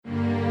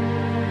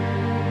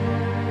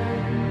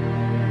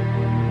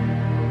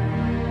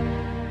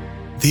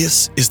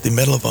This is the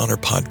Medal of Honor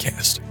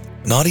podcast,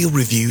 an audio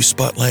review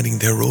spotlighting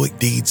the heroic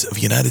deeds of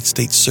United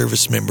States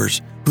service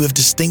members who have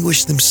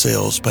distinguished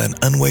themselves by an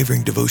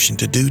unwavering devotion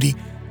to duty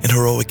and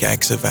heroic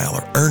acts of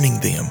valor, earning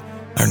them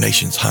our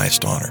nation's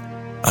highest honor.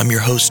 I'm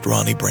your host,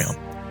 Ronnie Brown.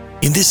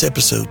 In this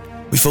episode,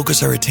 we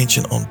focus our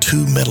attention on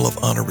two Medal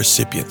of Honor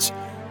recipients,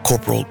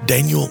 Corporal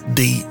Daniel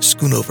D.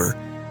 Schoonover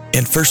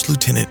and First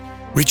Lieutenant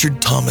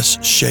Richard Thomas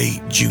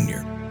Shea,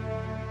 Jr.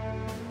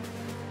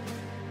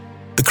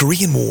 The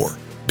Korean War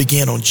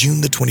began on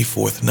June the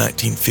 24th,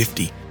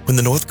 1950, when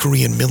the North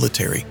Korean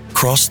military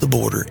crossed the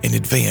border and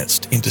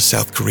advanced into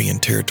South Korean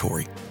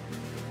territory.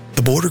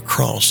 The border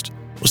crossed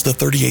was the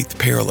 38th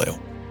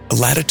parallel, a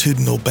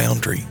latitudinal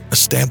boundary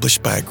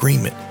established by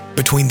agreement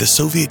between the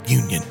Soviet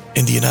Union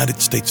and the United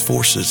States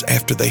forces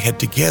after they had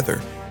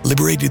together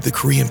liberated the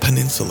Korean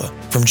Peninsula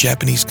from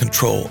Japanese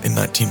control in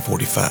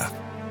 1945.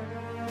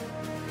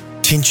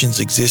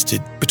 Tensions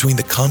existed between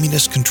the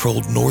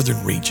communist-controlled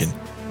northern region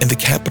and the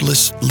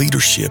capitalist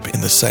leadership in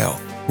the South,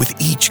 with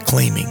each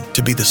claiming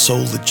to be the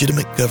sole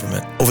legitimate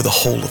government over the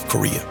whole of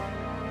Korea.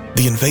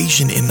 The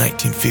invasion in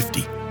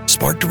 1950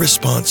 sparked a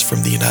response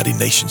from the United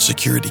Nations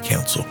Security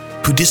Council,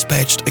 who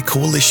dispatched a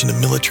coalition of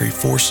military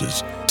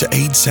forces to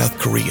aid South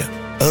Korea,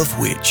 of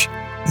which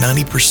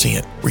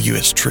 90% were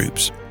U.S.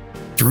 troops.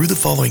 Through the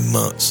following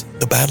months,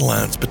 the battle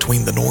lines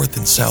between the North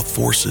and South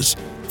forces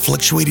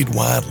fluctuated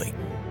widely,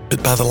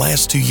 but by the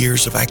last 2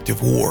 years of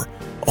active war,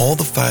 all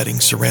the fighting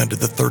surrounded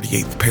the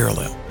 38th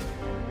parallel.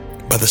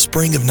 By the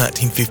spring of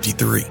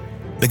 1953,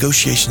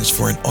 negotiations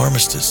for an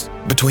armistice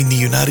between the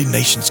United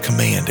Nations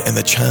Command and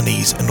the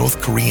Chinese and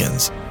North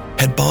Koreans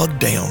had bogged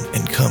down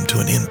and come to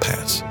an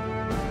impasse.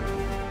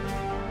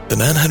 The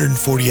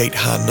 948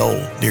 high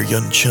knoll near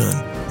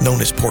Yunchun,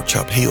 known as Pork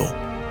Chop Hill,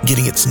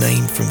 getting its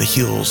name from the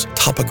hill's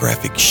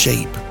topographic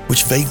shape,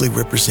 which vaguely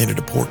represented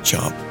a pork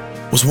chop,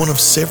 was one of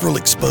several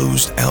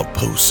exposed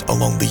outposts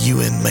along the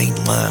UN main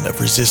line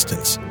of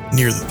resistance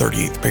near the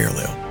 38th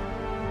parallel.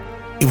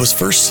 It was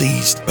first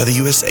seized by the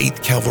U.S.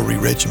 8th Cavalry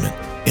Regiment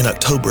in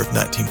October of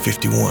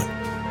 1951.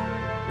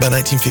 By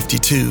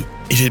 1952,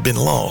 it had been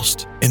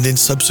lost and then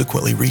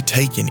subsequently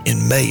retaken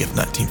in May of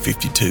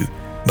 1952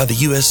 by the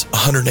U.S.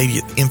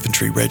 180th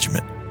Infantry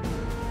Regiment.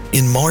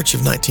 In March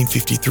of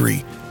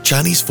 1953,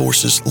 Chinese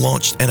forces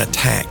launched an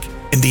attack,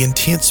 and the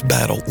intense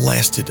battle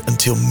lasted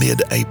until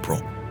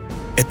mid-April,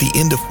 at the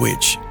end of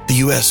which the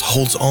U.S.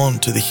 holds on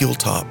to the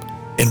hilltop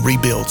and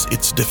rebuilds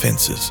its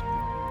defenses.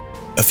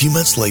 A few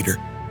months later,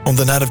 on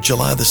the night of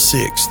July the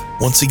 6th,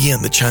 once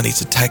again the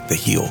Chinese attacked the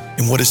hill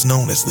in what is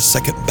known as the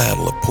Second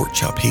Battle of Pork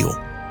Chop Hill.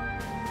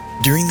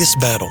 During this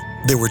battle,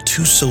 there were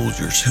two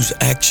soldiers whose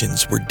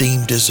actions were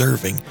deemed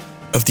deserving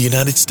of the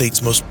United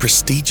States' most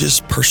prestigious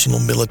personal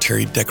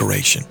military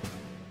decoration.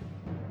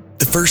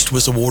 The first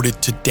was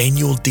awarded to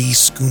Daniel D.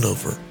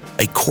 Schoonover,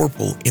 a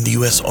corporal in the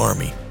U.S.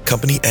 Army,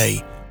 Company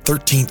A,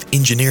 13th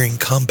Engineering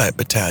Combat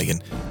Battalion,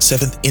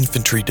 7th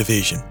Infantry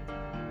Division.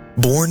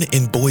 Born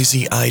in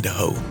Boise,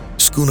 Idaho,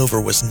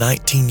 Schoonover was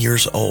 19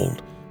 years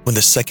old when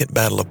the Second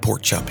Battle of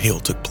Pork Chop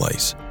Hill took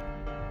place.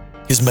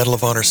 His Medal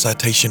of Honor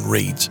citation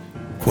reads,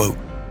 quote,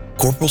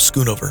 "Corporal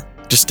Schoonover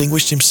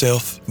distinguished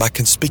himself by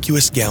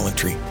conspicuous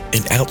gallantry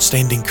and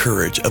outstanding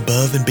courage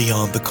above and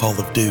beyond the call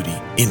of duty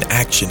in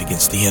action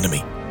against the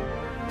enemy.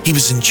 He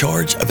was in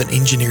charge of an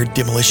engineered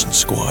demolition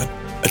squad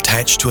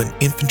attached to an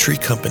infantry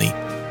company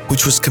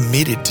which was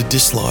committed to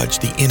dislodge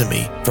the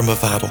enemy from a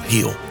vital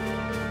hill.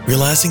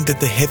 Realizing that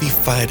the heavy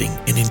fighting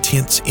and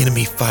intense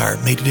enemy fire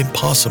made it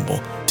impossible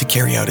to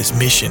carry out his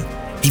mission,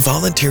 he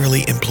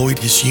voluntarily employed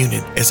his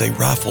unit as a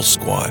rifle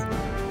squad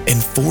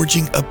and,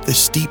 forging up the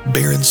steep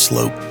barren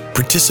slope,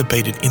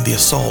 participated in the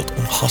assault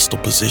on hostile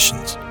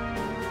positions.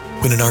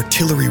 When an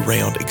artillery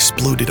round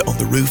exploded on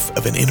the roof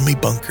of an enemy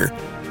bunker,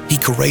 he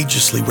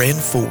courageously ran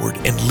forward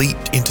and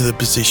leaped into the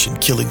position,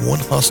 killing one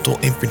hostile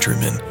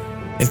infantryman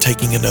and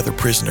taking another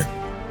prisoner.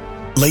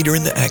 Later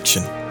in the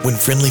action, when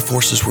friendly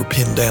forces were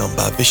pinned down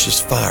by vicious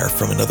fire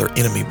from another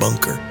enemy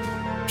bunker,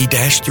 he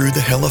dashed through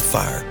the hell of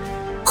fire,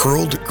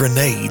 hurled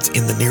grenades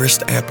in the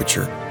nearest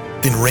aperture,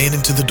 then ran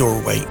into the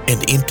doorway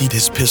and emptied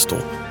his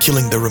pistol,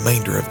 killing the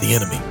remainder of the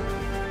enemy.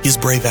 His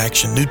brave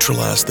action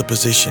neutralized the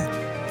position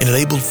and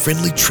enabled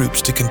friendly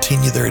troops to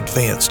continue their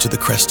advance to the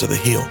crest of the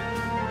hill.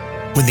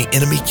 When the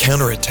enemy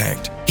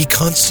counterattacked, he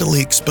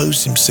constantly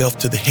exposed himself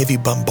to the heavy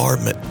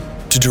bombardment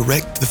to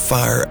direct the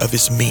fire of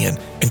his men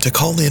and to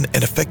call in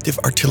an effective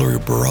artillery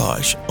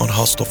barrage on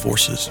hostile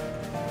forces.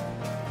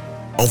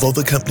 Although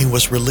the company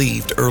was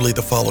relieved early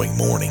the following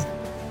morning,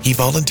 he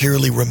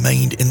voluntarily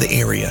remained in the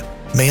area,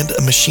 manned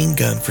a machine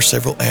gun for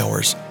several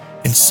hours,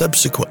 and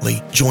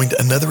subsequently joined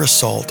another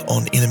assault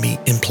on enemy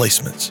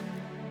emplacements.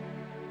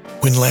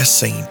 When last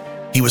seen,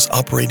 he was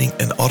operating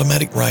an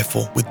automatic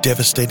rifle with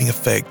devastating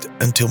effect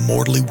until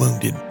mortally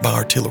wounded by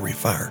artillery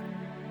fire.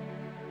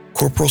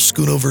 Corporal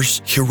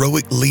Schoonover's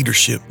heroic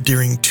leadership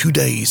during 2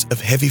 days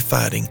of heavy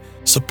fighting,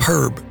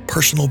 superb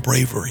personal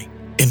bravery,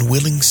 and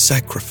willing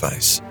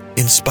sacrifice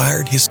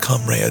inspired his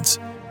comrades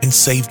and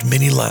saved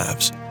many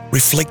lives,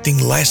 reflecting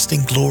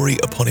lasting glory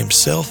upon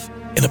himself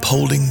and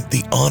upholding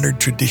the honored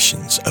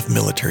traditions of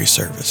military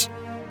service."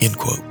 End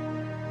quote.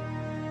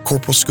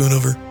 Corporal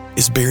Schoonover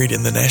is buried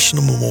in the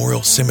National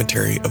Memorial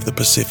Cemetery of the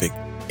Pacific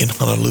in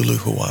Honolulu,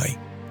 Hawaii.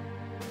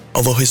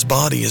 Although his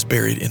body is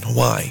buried in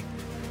Hawaii,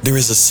 there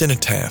is a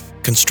cenotaph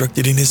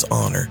constructed in his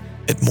honor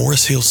at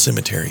Morris Hill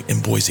Cemetery in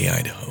Boise,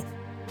 Idaho.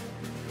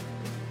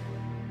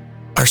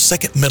 Our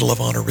second Medal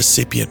of Honor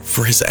recipient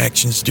for his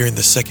actions during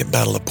the Second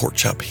Battle of Pork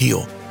Chop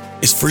Hill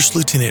is First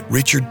Lieutenant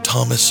Richard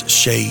Thomas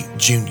Shea,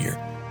 Jr.,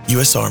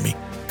 U.S. Army,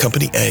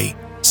 Company A,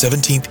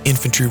 17th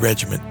Infantry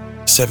Regiment,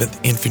 7th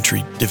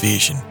Infantry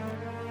Division.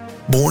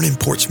 Born in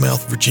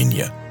Portsmouth,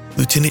 Virginia,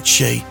 Lieutenant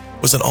Shea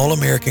was an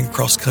All-American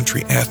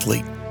cross-country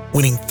athlete,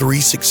 winning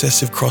 3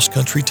 successive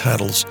cross-country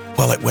titles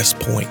while at West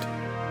Point.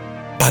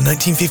 By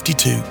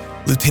 1952,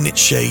 Lieutenant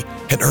Shea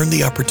had earned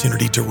the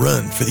opportunity to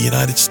run for the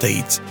United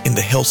States in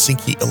the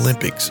Helsinki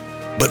Olympics,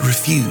 but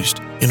refused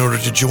in order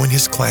to join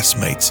his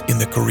classmates in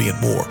the Korean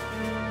War.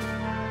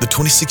 The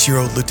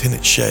 26-year-old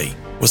Lieutenant Shea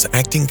was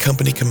acting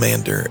company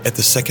commander at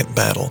the Second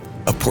Battle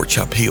of Pork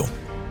Chop Hill.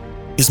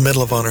 His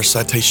Medal of Honor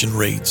citation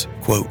reads,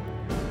 quote,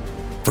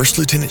 "First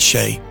Lieutenant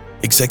Shea,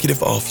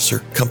 Executive Officer,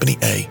 Company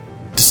A,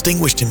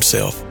 distinguished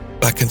himself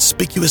by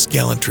conspicuous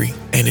gallantry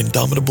and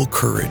indomitable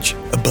courage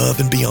above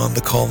and beyond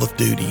the call of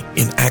duty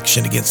in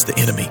action against the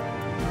enemy.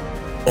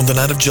 On the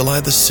night of July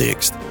the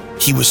 6th,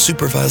 he was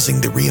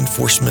supervising the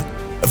reinforcement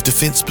of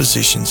defense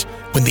positions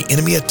when the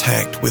enemy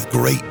attacked with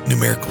great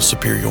numerical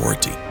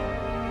superiority.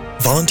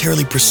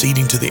 Voluntarily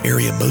proceeding to the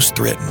area most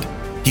threatened,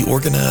 he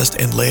organized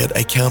and led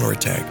a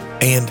counterattack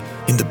and,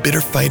 in the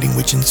bitter fighting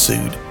which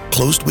ensued,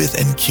 closed with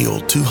and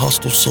killed 2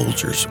 hostile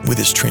soldiers with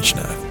his trench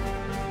knife.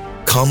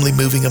 Calmly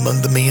moving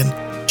among the men,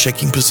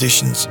 checking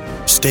positions,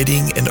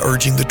 steadying and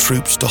urging the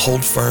troops to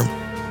hold firm,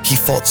 he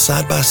fought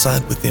side by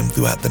side with them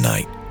throughout the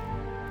night.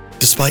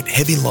 Despite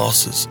heavy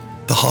losses,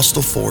 the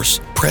hostile force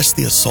pressed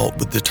the assault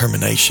with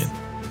determination,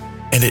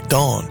 and at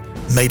dawn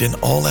made an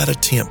all-out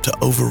attempt to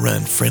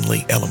overrun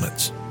friendly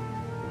elements.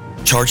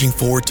 Charging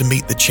forward to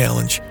meet the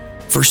challenge,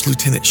 First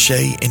Lieutenant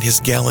Shea and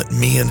his gallant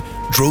men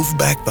drove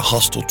back the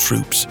hostile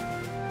troops.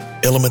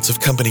 Elements of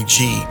Company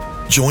G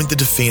joined the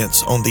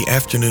defense on the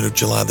afternoon of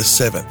July the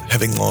 7th,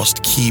 having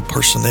lost key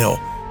personnel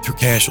through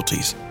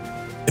casualties.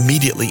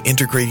 Immediately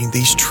integrating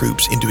these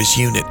troops into his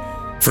unit,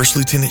 First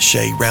Lieutenant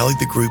Shea rallied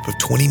the group of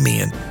 20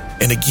 men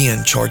and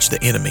again charged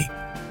the enemy.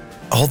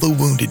 Although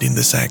wounded in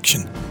this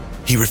action,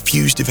 he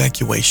refused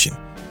evacuation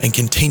and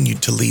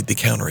continued to lead the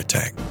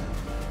counterattack.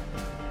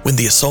 When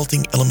the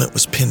assaulting element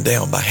was pinned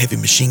down by heavy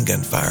machine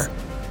gun fire,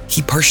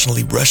 he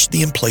personally rushed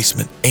the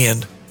emplacement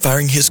and,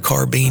 firing his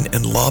carbine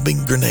and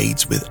lobbing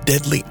grenades with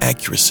deadly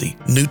accuracy,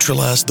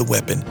 neutralized the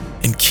weapon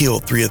and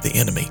killed 3 of the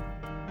enemy.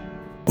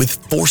 With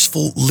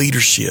forceful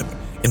leadership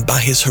and by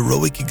his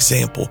heroic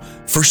example,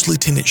 First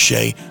Lieutenant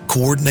Shea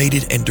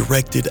coordinated and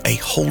directed a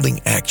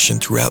holding action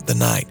throughout the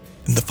night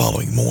and the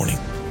following morning.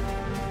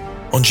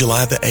 On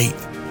July the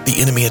 8th,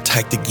 the enemy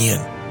attacked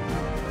again.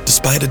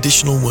 Despite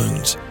additional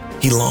wounds,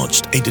 he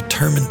launched a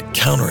determined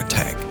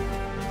counterattack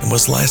and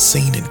was last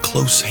seen in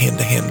close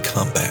hand-to-hand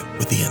combat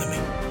with the enemy.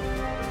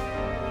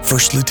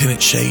 First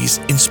Lieutenant Shea's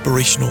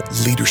inspirational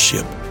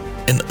leadership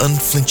and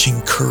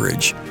unflinching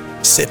courage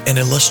set an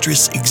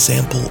illustrious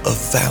example of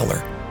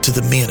valor to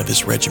the men of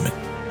his regiment,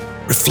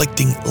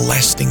 reflecting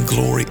lasting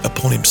glory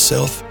upon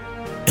himself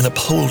and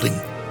upholding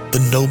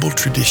the noble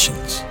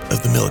traditions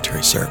of the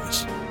military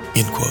service."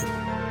 End quote.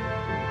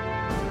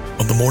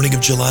 On the morning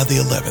of July the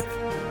 11th,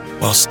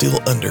 while still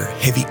under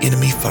heavy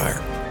enemy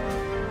fire,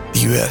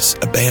 the U.S.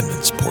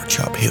 abandons Pork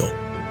Chop Hill.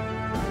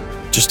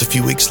 Just a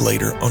few weeks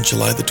later, on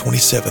July the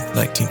 27th,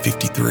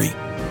 1953,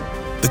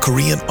 the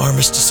Korean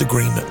Armistice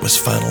Agreement was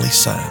finally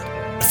signed,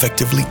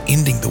 effectively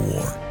ending the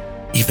war,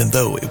 even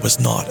though it was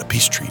not a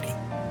peace treaty.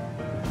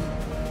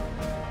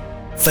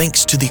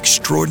 Thanks to the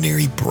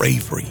extraordinary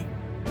bravery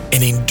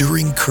and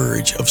enduring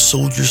courage of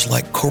soldiers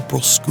like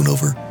Corporal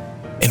Schoonover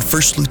and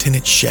First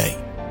Lieutenant Shea,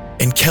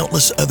 and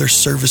countless other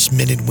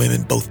servicemen and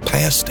women, both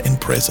past and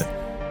present,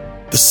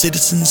 the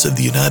citizens of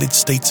the United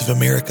States of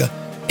America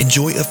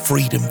enjoy a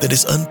freedom that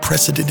is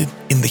unprecedented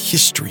in the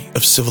history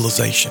of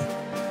civilization.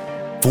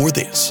 For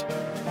this,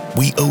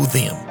 we owe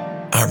them,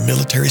 our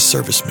military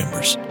service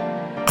members,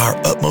 our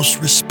utmost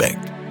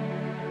respect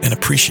and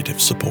appreciative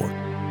support.